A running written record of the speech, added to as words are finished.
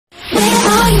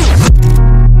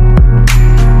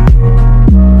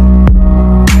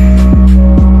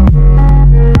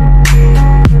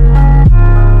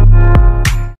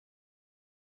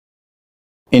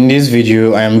in this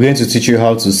video, I am going to teach you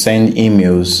how to send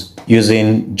emails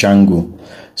using Django.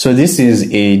 So this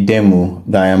is a demo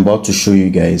that I am about to show you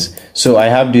guys. So I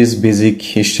have this basic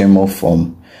HTML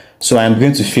form. So I'm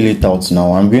going to fill it out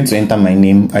now. I'm going to enter my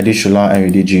name, Adeshola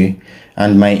Ayodeji,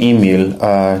 and my email,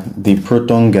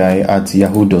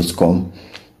 theprotonguy@yahoo.com.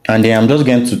 And then I'm just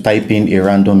going to type in a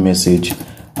random message.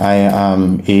 I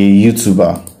am a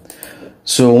YouTuber.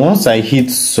 So once I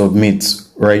hit submit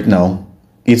right now,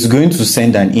 it's going to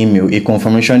send an email, a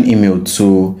confirmation email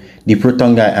to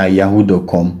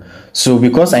theprotonguy@yahoo.com. So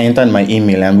because I entered my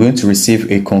email, I'm going to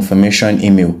receive a confirmation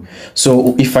email.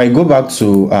 So if I go back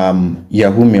to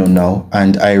Yahoo Mail now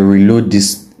and I reload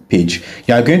this page,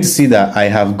 you are going to see that I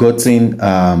have gotten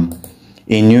a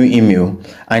new email,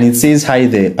 and it says, "Hi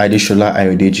there, Adeshola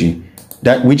Ayodeji,"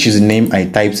 that which is the name I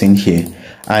typed in here.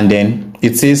 And then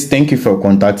it says, "Thank you for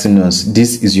contacting us.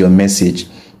 This is your message."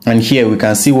 And here we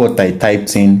can see what I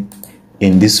typed in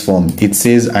this form. It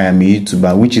says I am a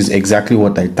YouTuber, which is exactly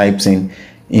what I typed in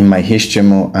my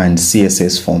HTML and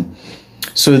CSS form.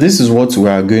 So this is what we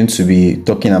are going to be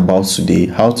talking about today: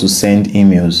 how to send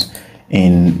emails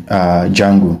in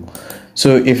Django.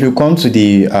 So if you come to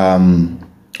the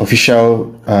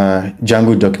official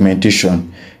Django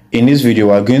documentation, in this video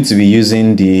we are going to be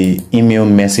using the email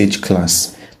message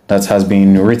class that has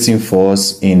been written for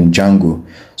us in Django.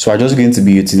 So I'm just going to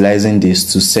be utilizing this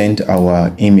to send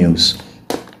our emails.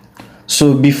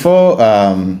 So before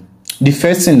the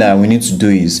first thing that we need to do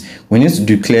is we need to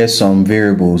declare some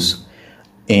variables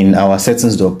in our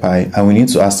settings.py, and we need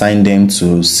to assign them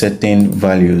to certain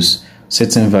values. So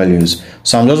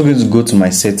I'm just going to go to my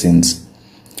settings.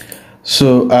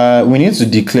 So we need to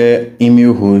declare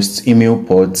email host, email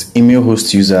port, email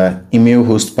host user, email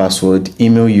host password,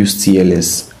 email use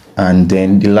TLS, and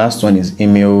then the last one is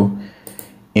email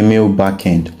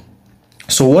backend.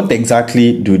 So what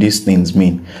exactly do these things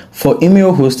mean? For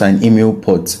email host and email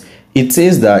port, it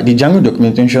says that the Django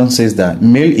documentation says that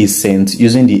mail is sent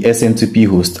using the SMTP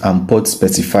host and port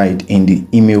specified in the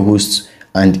email host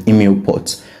and email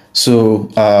port. So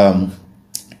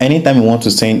anytime you want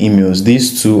to send emails,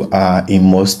 these two are a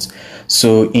must.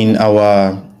 So in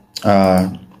our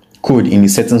code in the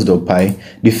settings.py,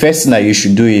 the first thing that you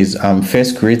should do is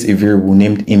first create a variable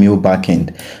named email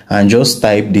backend and just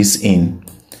type this in.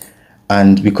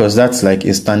 And because that's like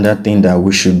a standard thing that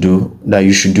you should do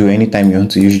anytime you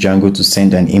want to use Django to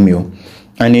send an email.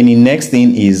 And then the next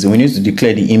thing is we need to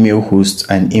declare the email host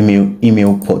and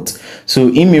email port. So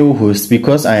email host,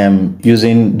 because I am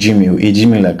using Gmail, a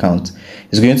Gmail account,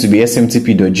 is going to be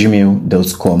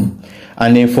smtp.gmail.com.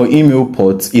 And then for email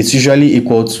port, it's usually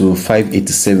equal to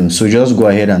 587. So just go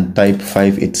ahead and type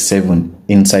 587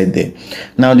 inside there.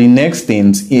 Now the next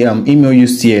things, email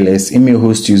use TLS, email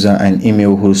host user, and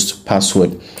email host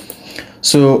password.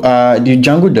 So the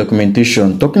Django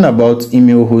documentation talking about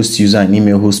email host user and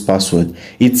email host password,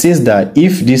 it says that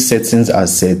if these settings are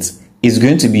set, it's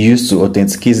going to be used to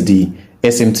authenticate the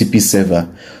SMTP server.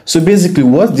 So basically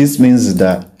what this means is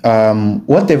that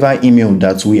whatever email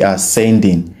that we are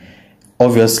sending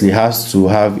obviously has to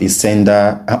have a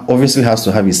sender.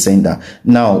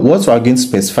 Now what we are going to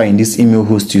specify in this email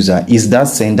host user is that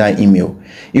sender email.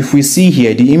 If we see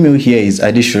here, the email here is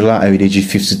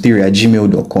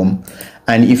adesholaAyodeji53@gmail.com,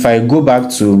 and if I go back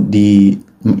to the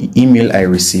email I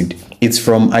received, it's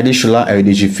from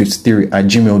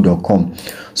adesholaAyodeji53@gmail.com.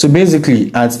 So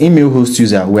basically, as email host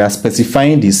user, we are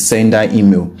specifying the sender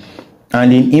email,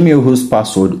 and in email host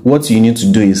password, what you need to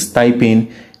do is type in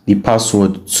the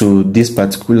password to this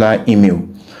particular email.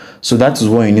 So that is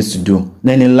what you need to do.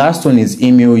 Then the last one is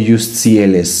email use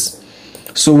TLS.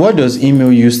 So what does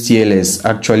email use TLS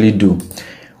actually do?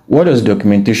 What does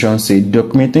documentation say?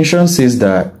 Documentation says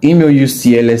that email use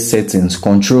TLS settings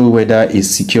control whether a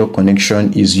secure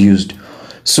connection is used.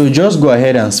 So just go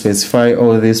ahead and specify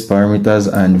all these parameters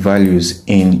and values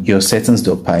in your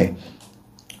settings.py,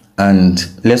 and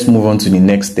let's move on to the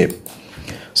next step.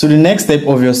 So the next step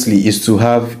obviously is to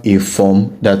have a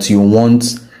form that you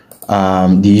want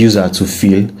the user to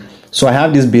fill. So I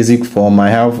have this basic form.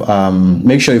 I have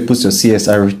make sure you put your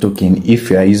CSR token if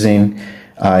you are using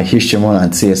HTML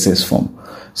and CSS form.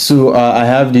 So I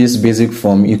have this basic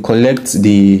form. It collects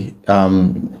the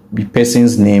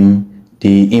person's name,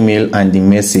 the email, and the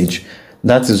message.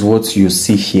 That is what you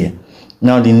see here.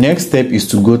 Now the next step is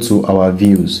to go to our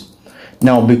views.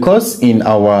 Now because in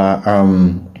our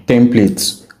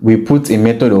templates we put a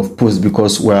method of post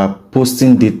because we are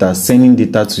posting data, sending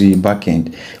data to the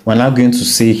backend, we're now going to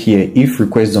say here if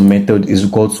request the method is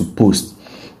equal to post.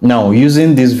 Now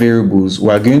using these variables,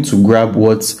 we are going to grab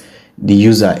what the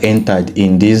user entered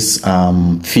in this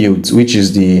field, which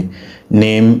is the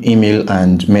name, email,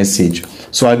 and message.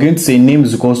 So we're going to say name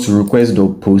is equals to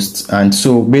request.post, and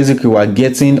so basically we're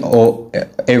getting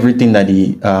everything that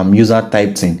the user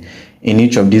typed in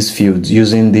each of these fields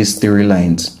using these 3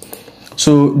 lines.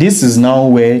 So this is now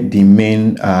where the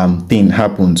main thing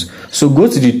happens. So go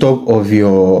to the top of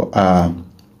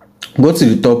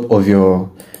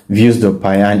your views.py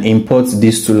and import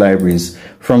these 2 libraries.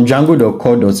 From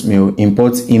django.core.mail,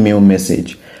 import email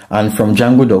message, and from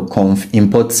django.conf,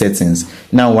 import settings.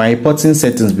 Now we're importing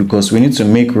settings because we need to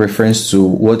make reference to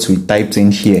what we typed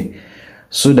in here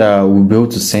so that we'll be able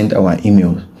to send our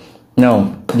email.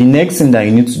 Now the next thing that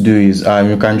you need to do is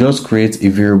you can just create a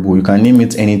variable. You can name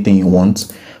it anything you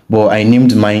want, but I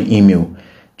named mine email.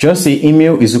 Just say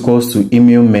email is equals to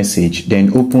email message,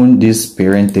 then open this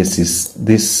parenthesis,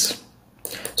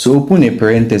 so open a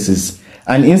parenthesis,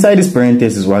 and inside this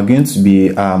parenthesis we're going to be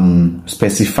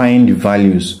specifying the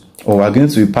values, or we're going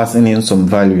to be passing in some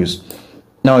values.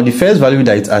 Now the first value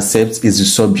that it accepts is the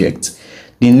subject.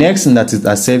 The next thing that it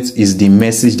accepts is the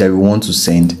message that we want to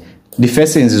send. The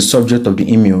first thing is the subject of the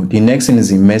email. The next thing is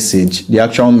the message, the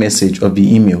actual message of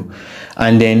the email.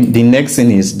 And then the next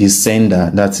thing is the sender,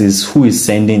 that is who is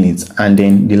sending it. And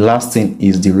then the last thing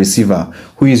is the receiver,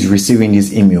 who is receiving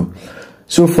this email.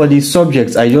 So for the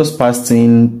subject, I just passed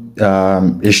in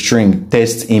a string,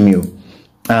 test email.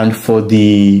 And for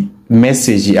the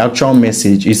message, the actual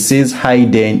message, it says hi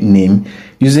there name.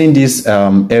 Using this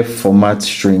F format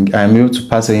string, I'm able to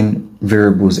pass in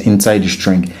variables inside the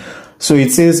string. So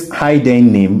it says hi there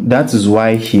name. That is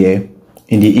why here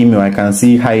in the email I can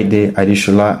see hi there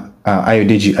Adishola,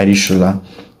 Ayodeji Adishola.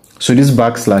 So this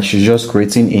backslash is just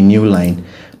creating a new line.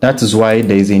 That is why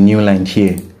there is a new line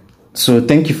here. So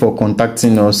thank you for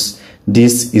contacting us.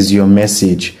 This is your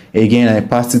message. Again, I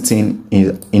passed it in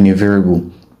a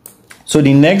variable. So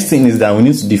the next thing is that we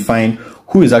need to define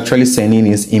who is actually sending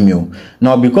this email.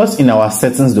 Now, because in our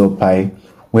settings.py,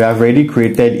 we have already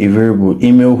created a variable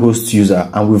email host user,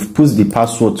 and we've put the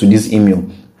password to this email.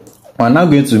 We're now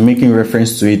going to be making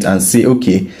reference to it and say,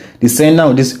 okay, the sender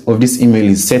of this email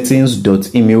is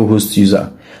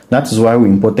settings.emailhostuser. That is why we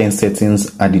imported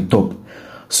settings at the top.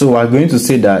 So we're going to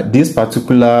say that this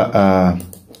particular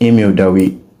email that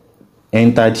we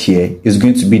entered here is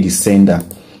going to be the sender.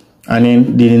 And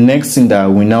then the next thing that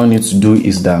we now need to do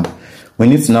is that we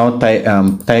need to now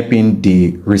type in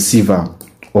the receiver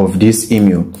of this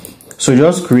email. So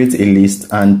just create a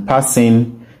list and pass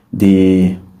in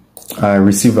the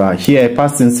receiver. Here I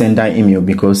passed in sender email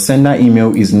because sender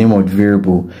email is name of the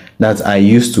variable that I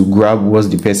used to grab what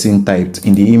the person typed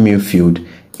in the email field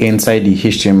inside the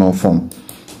HTML form.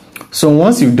 So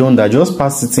once you've done that, just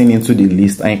pass it into the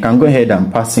list, and you can go ahead and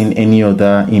pass in any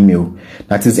other email,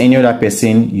 that is any other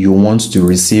person you want to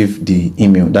receive the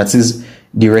email, that is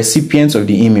the recipients of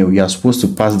the email. You are supposed to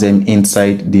pass them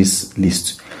inside this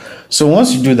list. So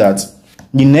once you do that,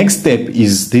 the next step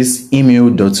is this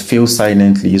email.fail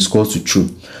silently is equal to true.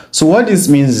 So what this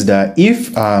means is that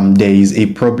if there is a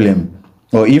problem,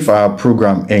 or if our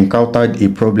program encountered a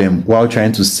problem while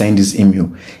trying to send this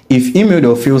email, if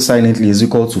email.fail silently is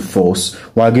equal to false,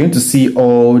 we're going to see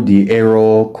all the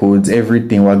error codes,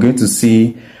 everything. We're going to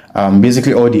see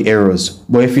basically all the errors.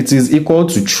 But if it is equal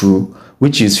to true,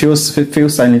 which is fail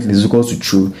silently is equal to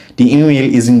true, the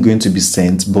email isn't going to be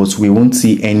sent, but we won't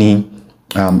see any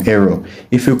error.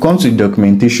 If you come to the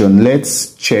documentation,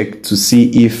 let's check to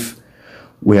see if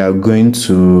we are going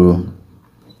to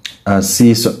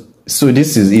see. So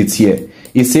this is it here.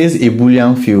 It says a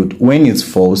boolean field. When it's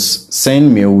false,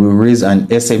 send mail will raise an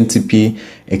SMTP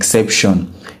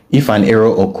exception if an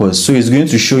error occurs. So it's going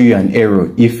to show you an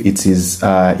error if it is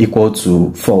equal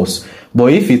to false.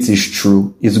 But if it is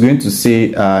true, it's going to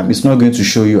say it's not going to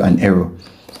show you an error.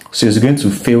 So it's going to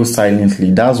fail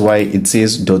silently. That's why it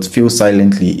says .fail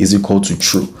silently is equal to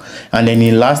true. And then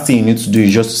the last thing you need to do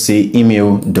is just to say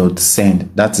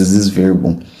email.send. That is this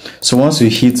variable. So once you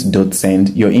hit .send,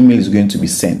 your email is going to be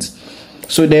sent.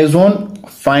 So there's one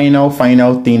final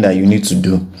thing that you need to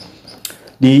do.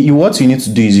 What you need to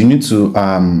do is you need to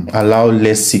allow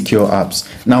less secure apps.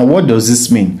 Now, what does this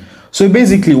mean? So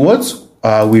basically what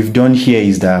we've done here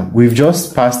is that we've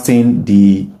just passed in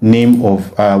the name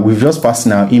of, we've just passed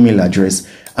in our email address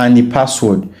and the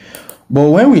password. But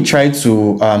when we try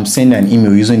to send an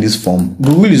email using this form,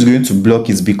 Google is going to block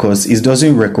it because it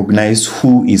doesn't recognize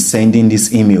who is sending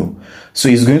this email. So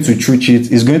it's going to treat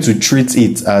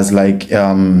it as like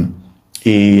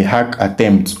a hack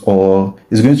attempt, or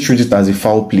it's going to treat it as a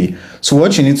foul play. So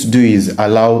what you need to do is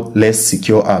allow less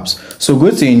secure apps. So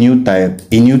go to a new tab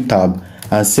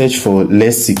and search for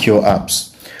less secure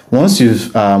apps. Once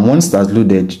that's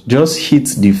loaded, just hit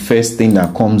the first thing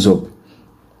that comes up.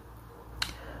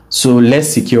 So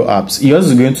less secure apps. Yours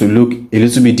is going to look a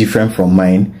little bit different from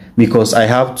mine because I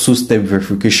have two-step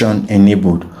verification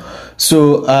enabled.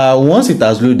 So once it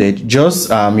has loaded, just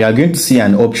you are going to see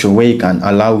an option where you can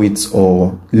allow it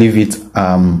or leave it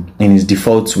in its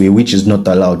default way, which is not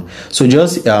allowed. So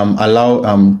just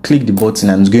click the button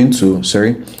and it's going to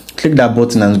click that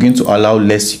button and it's going to allow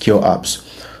less secure apps.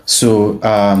 So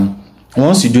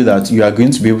once you do that, you are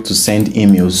going to be able to send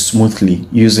emails smoothly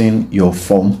using your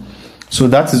form. So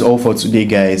that is all for today,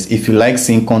 guys. If you like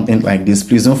seeing content like this,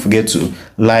 please don't forget to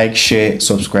like, share,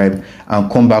 subscribe, and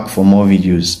come back for more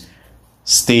videos.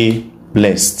 Stay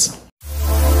blessed.